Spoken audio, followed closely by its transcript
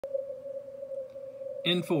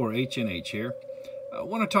N4HNH here. I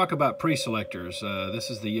want to talk about preselectors. This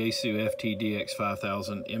is the Yaesu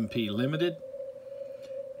FTdx5000MP Limited,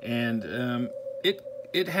 and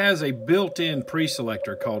it has a built-in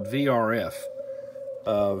preselector called VRF,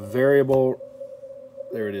 variable.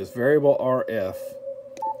 There it is, variable RF.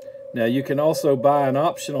 Now you can also buy an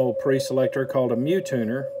optional preselector called a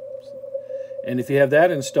mu-tuner, and if you have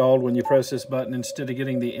that installed, when you press this button, instead of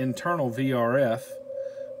getting the internal VRF,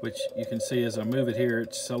 which you can see as I move it here,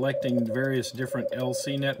 it's selecting various different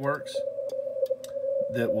LC networks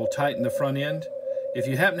that will tighten the front end. If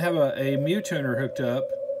you happen to have a mu-tuner hooked up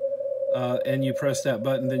and you press that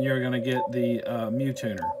button, then you're going to get the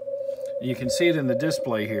mu-tuner. You can see it in the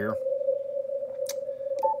display here,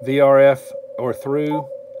 VRF or through.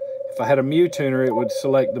 If I had a mu-tuner, it would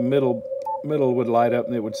select the middle would light up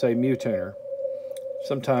and it would say mu-tuner,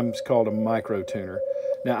 sometimes called a micro-tuner.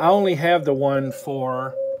 Now I only have the one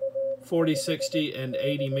for 40, 60, and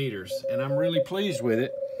 80 meters, and I'm really pleased with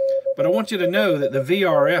it. But I want you to know that the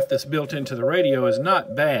VRF that's built into the radio is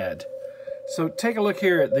not bad. So take a look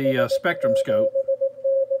here at the spectrum scope.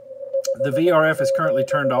 The VRF is currently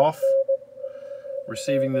turned off,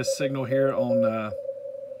 receiving this signal here on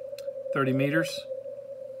 30 meters.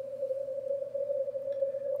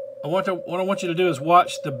 What I want you to do is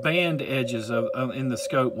watch the band edges in the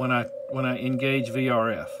scope when I engage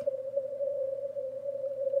VRF.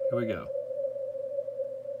 Here we go.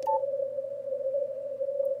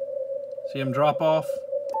 See them drop off?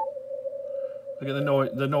 Look at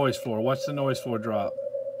the noise floor. Watch the noise floor drop.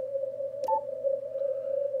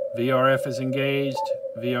 VRF is engaged,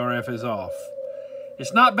 VRF is off.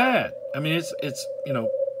 It's not bad. I mean, it's you know,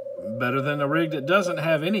 better than a rig that doesn't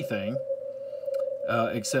have anything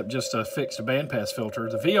except just a fixed bandpass filter.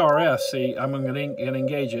 The VRF, see, I'm going to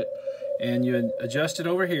engage it, and you adjust it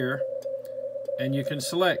over here, and you can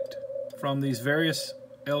select from these various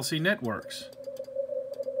LC networks.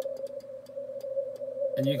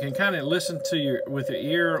 And you can kind of listen to with your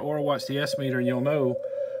ear or watch the S meter, and you'll know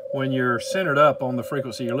when you're centered up on the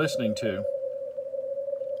frequency you're listening to.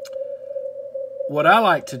 What I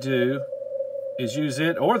like to do is use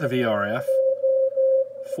it or the VRF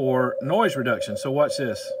for noise reduction. So watch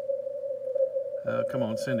this. Come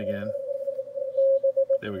on, send again.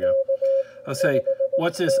 There we go. I'll say,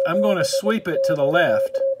 what's this? I'm going to sweep it to the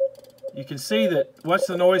left. You can see that, watch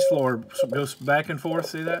the noise floor goes back and forth,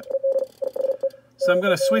 see that? So I'm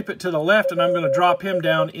going to sweep it to the left, and I'm going to drop him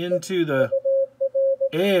down into the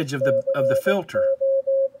edge of the filter.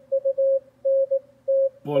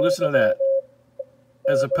 Boy, listen to that.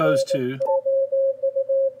 As opposed to,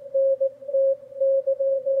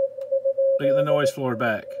 look at the noise floor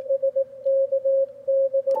back.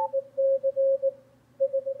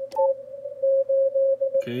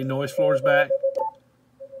 Okay, noise floor's back.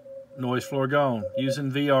 Noise floor gone,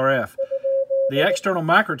 using VRF. The external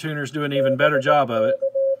microtuners do an even better job of it.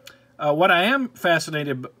 What I am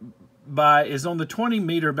fascinated by is on the 20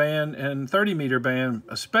 meter band and 30 meter band,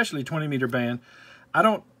 especially 20 meter band, I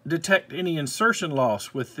don't detect any insertion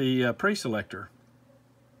loss with the preselector.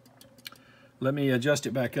 Let me adjust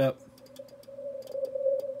it back up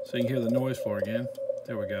so you can hear the noise floor again.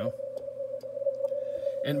 There we go.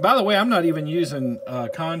 And by the way, I'm not even using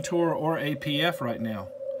contour or APF right now.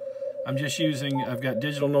 I'm just using, I've got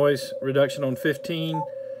digital noise reduction on 15,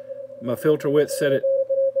 my filter width set at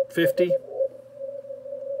 50,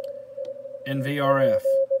 and VRF.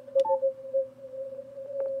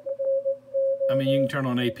 I mean, you can turn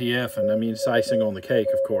on APF, and I mean, it's icing on the cake,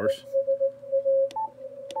 of course.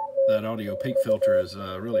 That audio peak filter is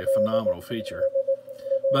really a phenomenal feature.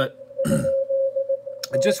 But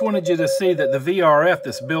I just wanted you to see that the VRF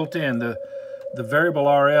that's built in, the variable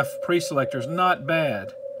RF preselector, is not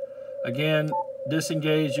bad. Again,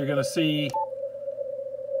 disengage, you're going to see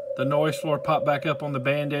the noise floor pop back up on the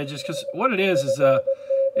band edges, because what it is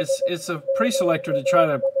it's a preselector to try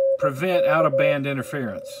to prevent out-of-band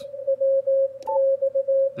interference.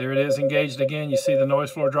 There it is, engaged again. You see the noise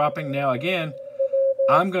floor dropping. Now again,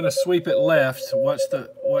 I'm going to sweep it left. Watch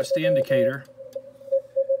the indicator,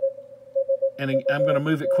 and I'm going to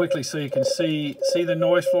move it quickly so you can see the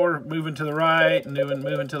noise floor moving to the right and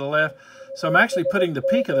moving to the left. So I'm actually putting the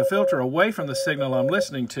peak of the filter away from the signal I'm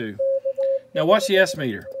listening to. Now watch the S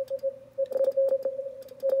meter.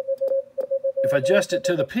 If I adjust it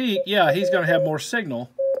to the peak, yeah, he's going to have more signal.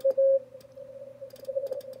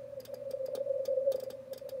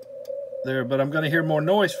 There, but I'm going to hear more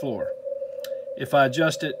noise floor. If I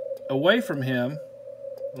adjust it away from him,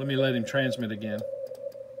 let me let him transmit again.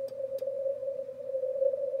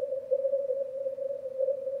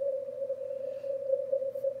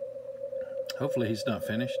 Hopefully he's not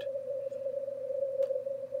finished.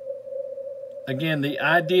 Again, the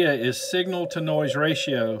idea is signal to noise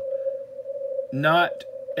ratio, not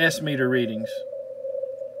S-meter readings.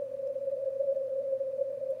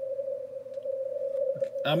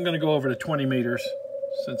 I'm going to go over to 20 meters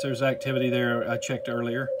since there's activity there I checked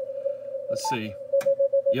earlier. Let's see.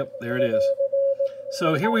 Yep, there it is.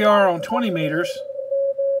 So here we are on 20 meters.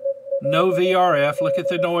 No VRF. Look at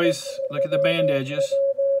the noise. Look at the band edges.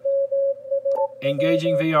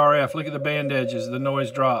 Engaging VRF. Look at the band edges. The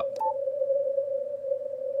noise drop.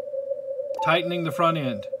 Tightening the front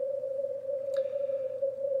end.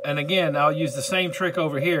 And again, I'll use the same trick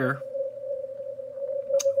over here.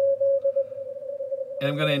 And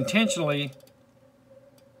I'm going to intentionally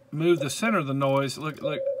move the center of the noise. Look,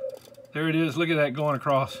 there it is. Look at that going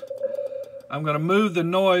across. I'm going to move the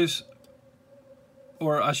noise,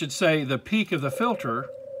 or I should say the peak of the filter,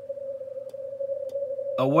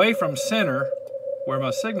 away from center, where my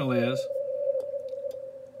signal is.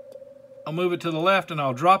 I'll move it to the left, and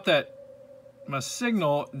I'll drop my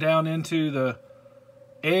signal down into the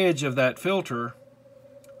edge of that filter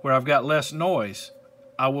where I've got less noise.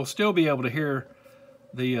 I will still be able to hear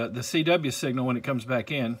the CW signal when it comes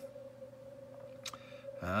back in.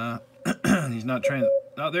 He's not trying.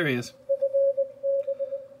 Oh, there he is.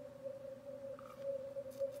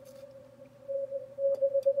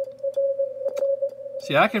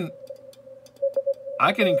 See, I can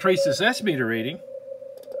increase this S-meter reading,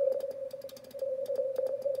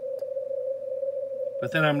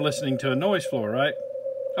 but then I'm listening to a noise floor, right?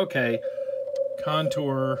 Okay,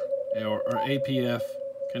 contour or APF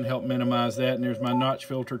can help minimize that, and there's my notch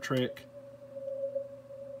filter trick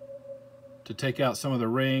to take out some of the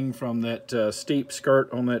ring from that steep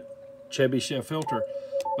skirt on that Chebyshev filter.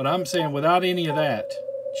 But I'm saying without any of that,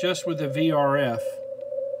 just with the VRF,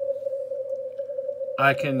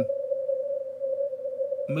 I can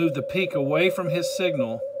move the peak away from his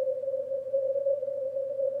signal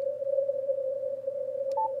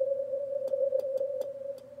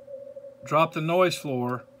drop the noise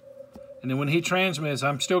floor, and then when he transmits,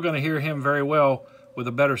 I'm still going to hear him very well with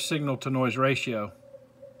a better signal to noise ratio.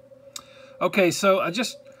 Okay, so I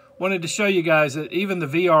just wanted to show you guys that even the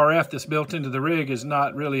VRF that's built into the rig is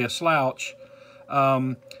not really a slouch.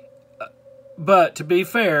 But to be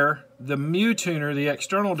fair, the MuTuner, the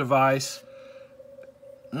external device,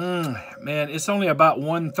 man, it's only about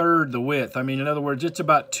 1/3 the width. I mean, in other words, it's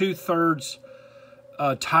about 2/3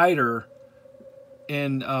 tighter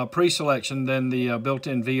in pre-selection than the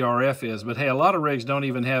built-in VRF is. But hey, a lot of rigs don't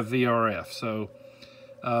even have VRF, so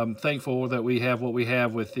thankful that we have what we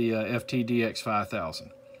have with the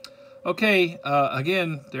FTdx5000. Okay,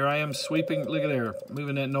 again, there I am sweeping, look at there,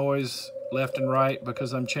 moving that noise left and right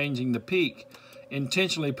because I'm changing the peak,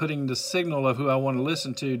 intentionally putting the signal of who I want to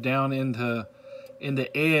listen to down in the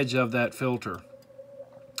edge of that filter.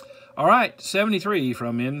 All right, 73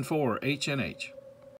 from N4HNH.